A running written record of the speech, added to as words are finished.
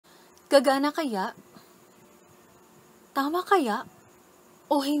Gagana kaya? Tama kaya?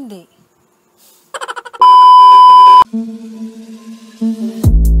 O hindi?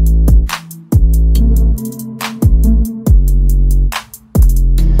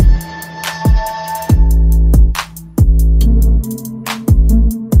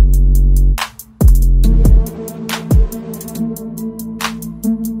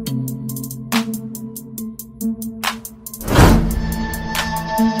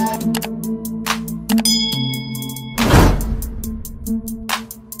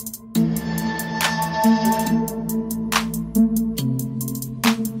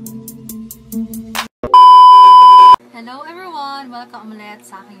 Hello everyone! Welcome ulit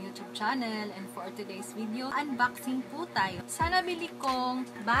sa aking YouTube channel, and for today's video, unboxing po tayo sa nabili kong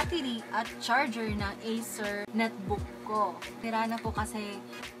battery at charger ng Acer netbook ko. Sira na po kasi,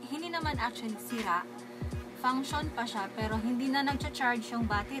 hindi naman actually sira. Function pa siya pero hindi na nagcha-charge yung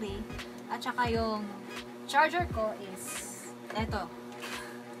battery, at saka yung charger ko is eto.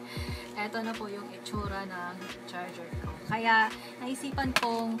 Eto na po yung itsura ng charger ko. Kaya, naisipan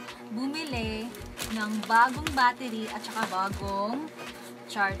kong bumili ng bagong battery at saka bagong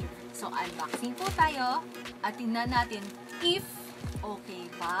charger. So, unboxing po tayo at tingnan natin if okay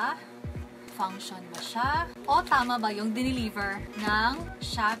ba, function ba siya, o tama ba yung dineliver ng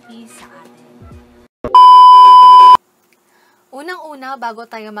Shopee sa atin. Unang-una, bago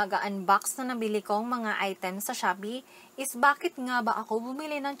tayo mag-unbox na nabili kong mga items sa Shopee, is bakit nga ba ako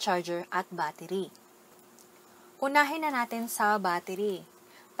bumili ng charger at battery? Unahin na natin sa battery.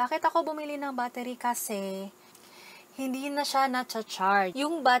 Bakit ako bumili ng battery? Kasi hindi na siya na-charge.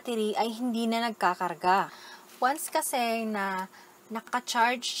 Yung battery ay hindi na nagkakarga. Once kasi na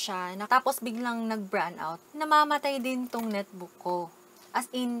naka-charge siya, tapos biglang nag-brownout out, namamatay din tong netbook ko. As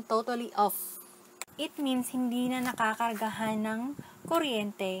in, totally off. It means hindi na nakakargahan ng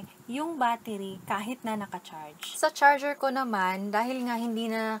kuryente yung battery kahit na naka-charge. Sa charger ko naman, dahil nga hindi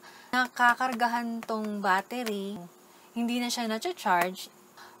na nakakargahan tong battery, hindi na siya na-charge,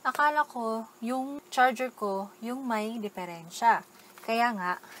 akala ko yung charger ko yung may diferensya. Kaya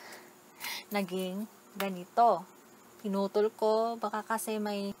nga, naging ganito. Pinutol ko, baka kasi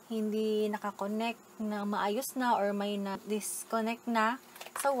may hindi nakakonect na maayos na or may na-disconnect na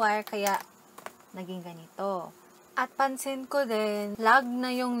sa wire, kaya naging ganito. At pansin ko din, lag na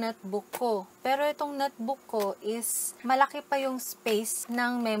yung netbook ko. Pero itong netbook ko is malaki pa yung space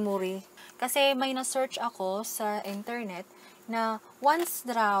ng memory. Kasi may na-search ako sa internet na once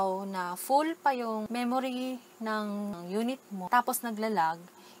raw na full pa yung memory ng unit mo, tapos naglalag,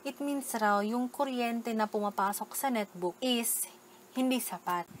 it means raw yung kuryente na pumapasok sa netbook is hindi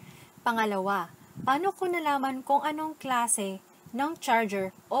sapat. Pangalawa, paano ko nalaman kung anong klase ng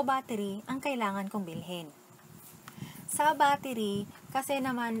charger o battery ang kailangan kong bilhin? Sa battery, kasi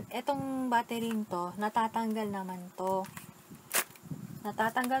naman, itong battery to, natatanggal naman to.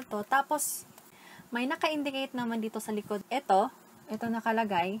 Natatanggal to. Tapos, may naka-indicate naman dito sa likod. Ito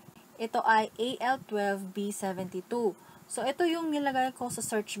nakalagay. Ito ay ACER V5. So, ito yung nilagay ko sa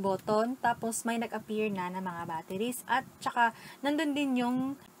search button. Tapos, may nag-appear na ng mga batteries. At, tsaka, nandun din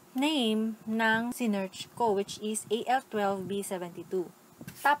yung name ng sinearch ko, which is ACER V5.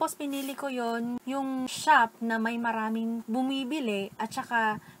 Tapos, pinili ko yung shop na may maraming bumibili, at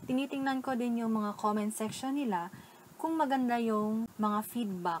saka, tinitingnan ko din yung mga comment section nila. Kung maganda yung mga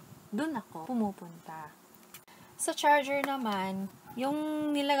feedback, dun ako pumupunta. Sa charger naman,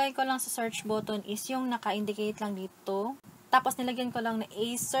 yung nilagay ko lang sa search button is yung naka-indicate lang dito. Tapos, nilagyan ko lang na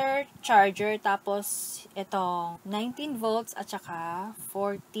Acer charger. Tapos, itong 19 volts at saka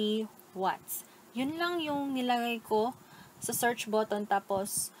 40 watts. Yun lang yung nilagay ko sa search button.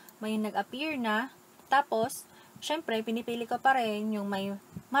 Tapos, may nag-appear na. Tapos, syempre, pinipili ko pa rin yung may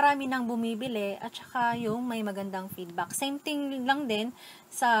marami nang bumibili at saka yung may magandang feedback. Same thing lang din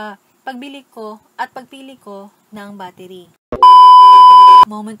sa pagbili ko at pagpili ko ng battery.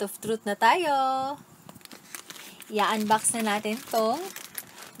 Moment of truth na tayo! I-unbox na natin tong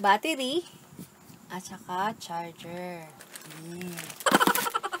battery at saka charger.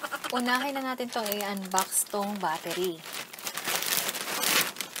 Unahin na natin tong i-unbox tong battery.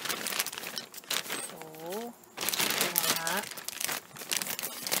 So, ito na nga.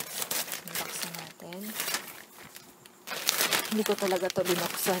 Unbox na natin. Hindi ko talaga to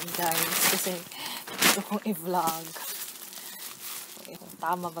binuksan, guys, kasi gusto kong i-vlog. Okay, kung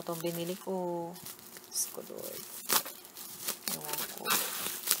tama ba itong binili ko. Diyos ko, Lord. Ewan ko.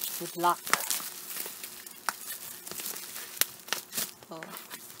 Good luck. So,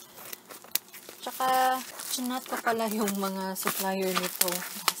 tsaka, chinat ko pala yung mga supplier nito.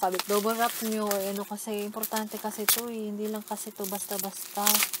 Sabi, double wrap nyo or ano, kasi importante kasi ito eh. Hindi lang kasi ito basta-basta.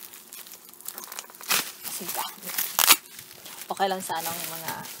 kasing gamit. Okay lang sanang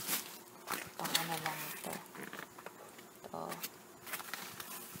mga pangano lang ito. Ito.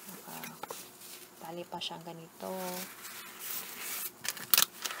 Tali pa siyang ganito.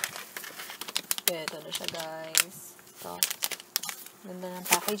 Okay, ito na siya guys. Ito. Ganda ng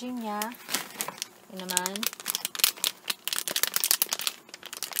packaging niya. Yun naman.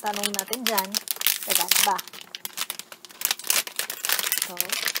 Tanong natin dyan. Gagana ba? Ito.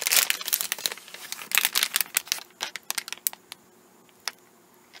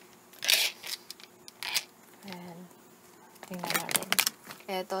 Ayan. Tingnan natin.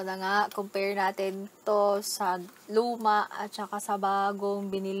 Ito na nga. Compare natin to sa luma at saka sa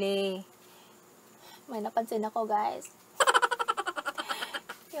bagong binili. May napansin ako guys.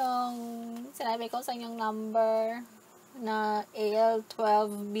 Yung sinabi ko sa inyong number na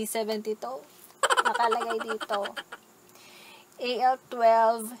AL12B72 nakalagay dito.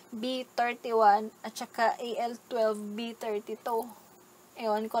 AL12B31 at saka AL12B32.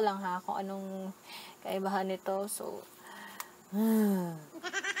 Ewan ko lang ha kung anong kaibahan nito. So,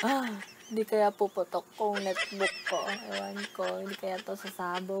 hindi kaya puputok kong netbook ko. Ewan ko. Hindi kaya to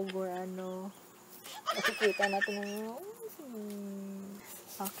sasabog or ano. Nakikita natin yung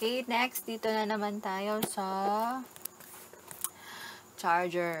okay, next. Dito na naman tayo sa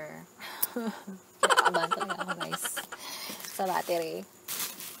charger. Kinakabahan talaga ako guys. Sa battery.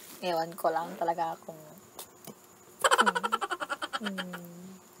 Ewan ko lang talaga kung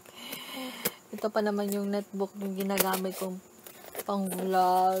ito pa naman yung netbook yung ginagamit kong pang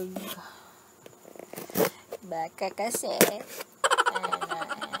vlog. Baka kasi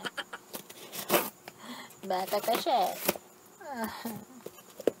baka kasi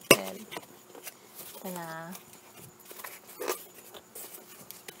ito na.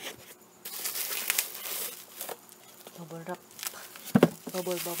 Bubble wrap.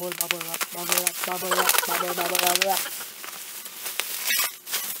 Bubble wrap.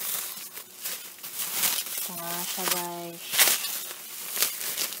 Ito nga siya guys.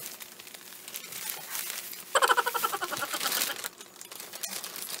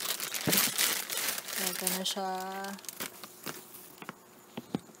 Ito na siya.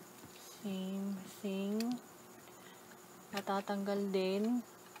 Same thing. Natatanggal din.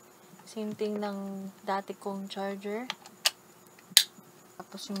 Same thing ng dati kong charger.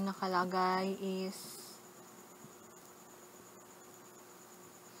 Tapos yung nakalagay is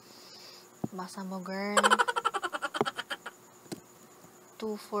basa mo girl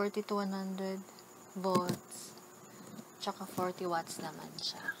 240 to 100 volts tsaka 40 watts naman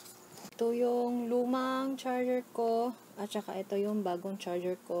siya. Ito yung lumang charger ko at saka ito yung bagong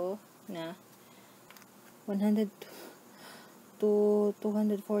charger ko na 100 to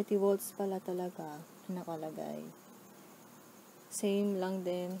 240 volts pala talaga nakalagay. Same lang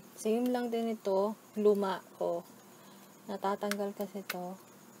din ito, luma ko. Natatanggal kasi ito.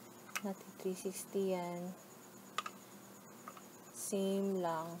 Natin 360 yan. Same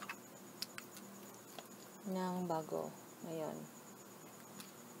lang ng bago. Ngayon.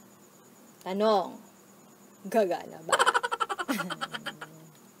 Tanong, gagana ba?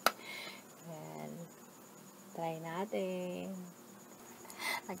 Well, try natin.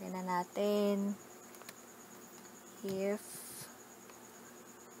 Lagyan na natin if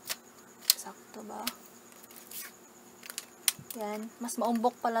sakto ba? Yan. Mas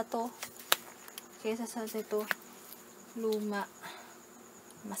maumbok pala to kaysa sa ito luma.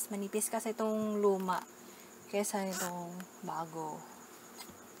 Mas manipis kasi itong luma kaysa itong bago.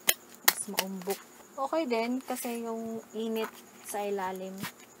 Mas maumbok. Okay din kasi yung init sa ilalim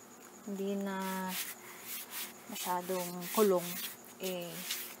hindi na masyadong kulong.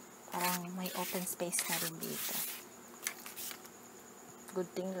 Parang may open space na rin dito. Good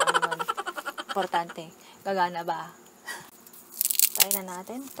thing lang yun. Importante. Gagana ba? Try na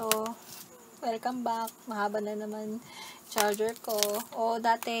natin to. Welcome back. Mahaba na naman charger ko.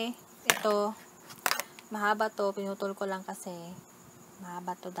 Dati, ito, mahaba to. Pinutol ko lang kasi.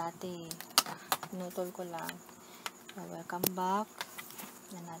 Mahaba to dati. Pinutol ko lang. Welcome back.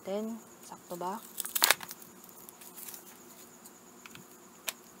 Na natin. Sakto ba?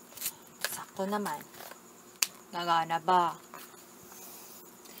 Sakto naman. Gagana ba?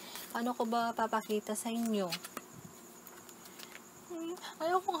 Paano ko ba papakita sa inyo?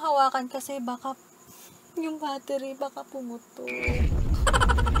 Ayaw kong hawakan kasi baka yung battery baka pumuto.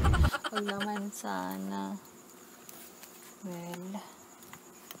 Huwag naman sana. Well,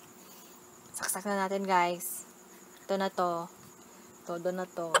 saksak na natin guys. Ito na to. Todo na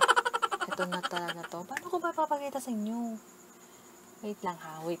to. Ito na talaga to. Paano ko ba papakita sa inyo? Wait lang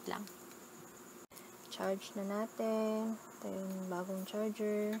ha. Wait lang. Charge na natin. Ito yung bagong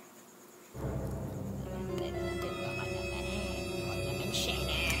charger. natin. Baka naman. Huwag naman siya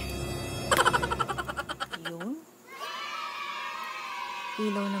na. Yun.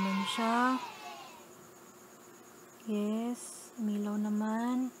 Ilaw naman siya. Yes. Umilaw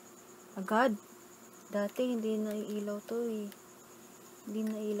naman. Agad. Dati hindi na ilaw to eh. Hindi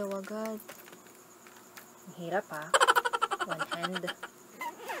na ilaw agad. Ang hirap ha. One hand.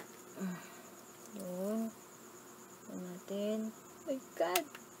 Yun. Ito natin. Oh my God.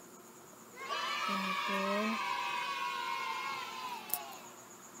 Ito natin.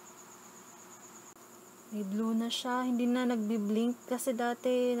 May blue na siya. Hindi na nagbiblink. Kasi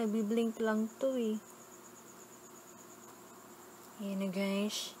dati nagbiblink lang to eh. Yan na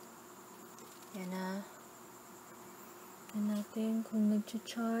guys. Yan na. Yan natin kung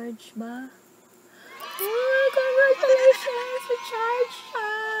nag-charge ba. Oh, congratulations! Na-charge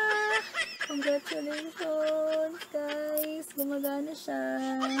siya! Congratulations, guys! Gumagana siya.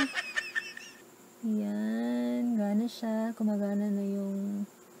 Yan. Gana siya. Gumagana na yung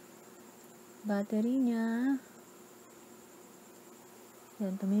battery niya.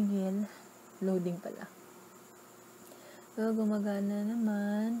 Yan, tumigil. Loading pala. So, gumagana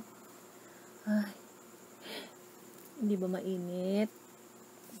naman. Ay. Hindi ba mainit?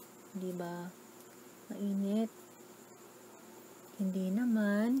 Hindi ba mainit? Hindi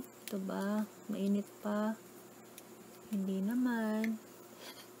naman. Ito ba? Mainit pa? Hindi naman.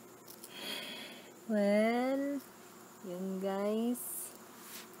 Well, yun guys.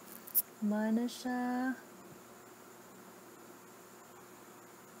 Mana siya.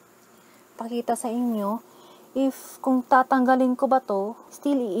 Pakita sa inyo. If, kung tatanggalin ko ba to,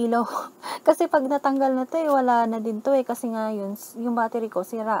 still iilaw. Kasi pag natanggal na to, wala na din to eh. Kasi nga yun, yung battery ko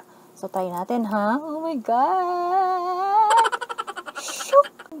sira. So, try natin ha. Oh my God!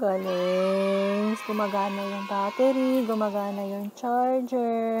 Shook! Galing! Gumagana yung battery. Gumagana yung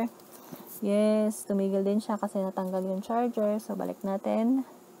charger. Yes, tumigil din siya kasi natanggal yung charger. So, balik natin.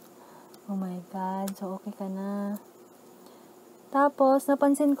 Oh my God! So, okay ka na. Tapos,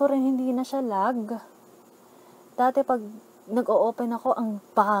 napansin ko rin hindi na siya lag. Dati pag nag-o-open ako, ang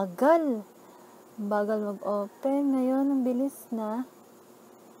bagal. Ang bagal mag-open. Ngayon, ang bilis na.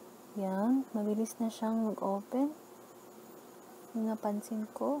 Yan. Mabilis na siyang mag-open. Yung napansin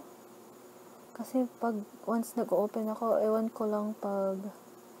ko. Kasi pag once nag-open ako, ewan ko lang pag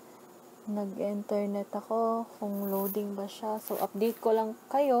nag-internet ako, kung loading ba siya. So, update ko lang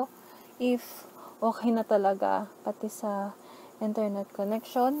kayo if okay na talaga. Pati sa internet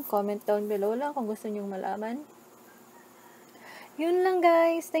connection. Comment down below lang kung gusto nyong malaman. Yun lang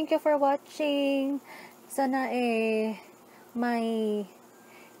guys. Thank you for watching. Sana may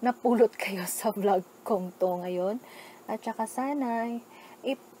napulot kayo sa vlog kong to ngayon. At saka sana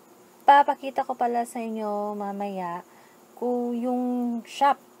ipapakita ko pala sa inyo mamaya kung yung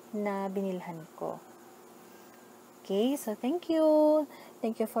shop na binilhan ko. Okay, so thank you.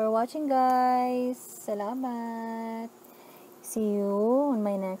 Thank you for watching guys. Salamat. See you on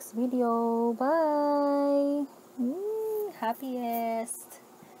my next video. Bye. Happiest.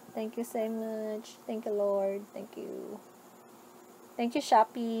 Thank you so much. Thank you, Lord. Thank you. Thank you,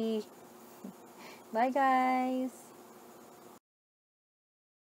 Shopee. Bye, guys.